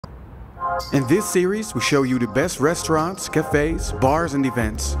In this series, we show you the best restaurants, cafes, bars and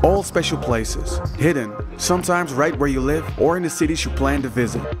events, all special places, hidden, sometimes right where you live or in the cities you plan to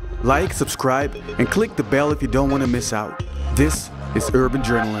visit. Like, subscribe and click the bell if you don't want to miss out. This is Urban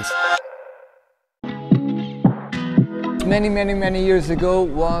Journalist. Many years ago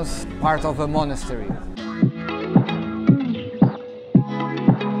was part of a monastery.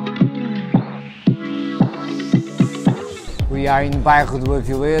 We are in Bairro do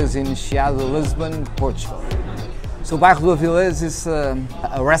Avillez in Chiado, Lisbon, Portugal. So Bairro do Avillez is a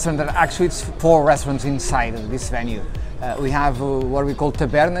restaurant that actually it's 4 restaurants inside this venue. We have what we call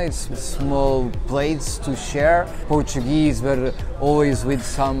Taberna, it's small plates to share, Portuguese but always with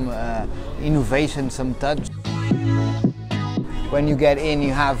some innovation, some touch. When you get in,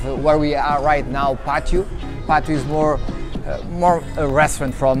 you have where we are right now, Páteo. Páteo is more a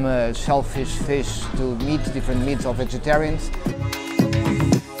restaurant from shellfish, fish to meat, different meats of vegetarians.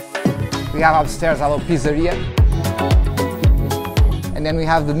 We have upstairs our Pizzeria. And then we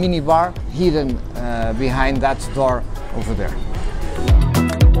have the mini bar hidden behind that door over there.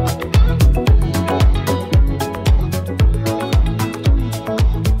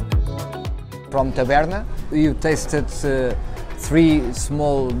 From Taberna, you tasted 3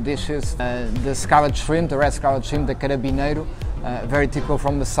 small dishes, the scarlet shrimp, the red scarlet shrimp, the carabineiro, very typical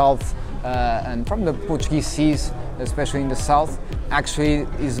from the south and from the Portuguese seas, especially in the south. Actually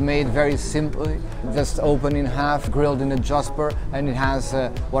is made very simply, just open in half, grilled in a Josper, and it has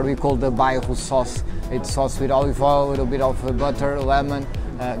what we call the Bairro sauce. It's sauce with olive oil, a little bit of butter, lemon,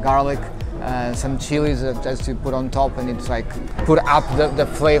 garlic, some chilies just to put on top, and it's like put up the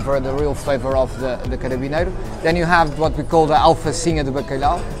flavor, the real flavor of the carabineiro. Then you have what we call the alfacinha de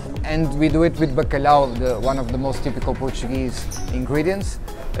bacalhau, and we do it with bacalhau, one of the most typical Portuguese ingredients.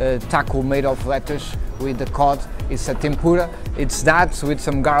 Taco made of lettuce with the cod. It's a tempura. It's that with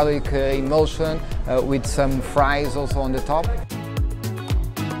some garlic emulsion, with some fries also on the top.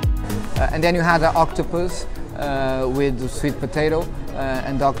 And then you have the octopus with sweet potato,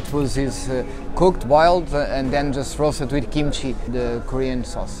 and the octopus is cooked, boiled, and then just roasted with kimchi, the Korean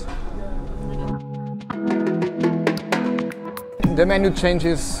sauce. The menu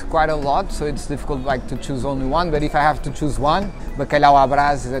changes quite a lot, so it's difficult to choose only one, but if I have to choose one, bacalhau à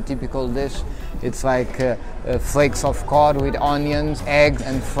brás is a typical dish. It's like flakes of cod with onions, eggs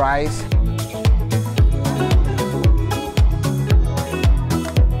and fries.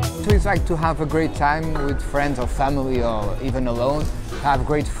 So it's like to have a great time with friends or family or even alone, have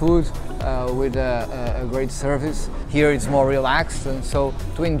great food with a great service. Here it's more relaxed, and so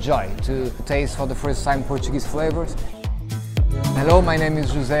to enjoy, to taste for the first time Portuguese flavors. Hello, my name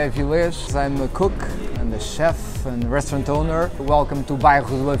is José Avillez. I'm a cook and a chef and restaurant owner. Welcome to Bairro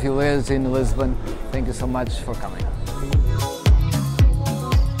do Avillez in Lisbon. Thank you so much for coming.